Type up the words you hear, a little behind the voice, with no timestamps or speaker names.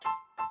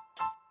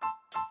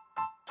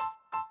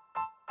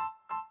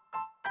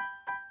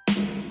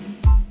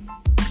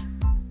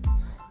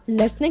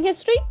Listening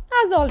history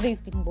has always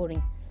been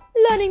boring.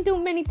 Learning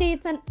too many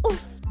dates and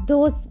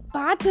those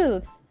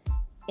battles.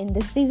 In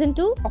this season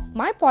 2 of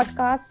my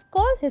podcast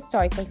called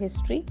Historical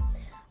History,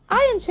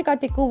 I and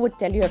Shika Tikku would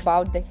tell you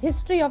about the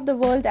history of the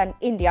world and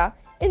India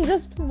in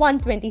just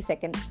 120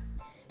 seconds.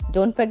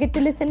 Don't forget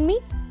to listen me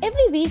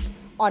every week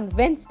on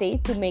Wednesday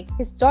to make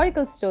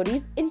historical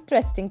stories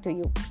interesting to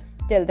you.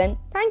 Till then,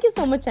 thank you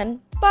so much and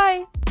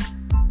bye.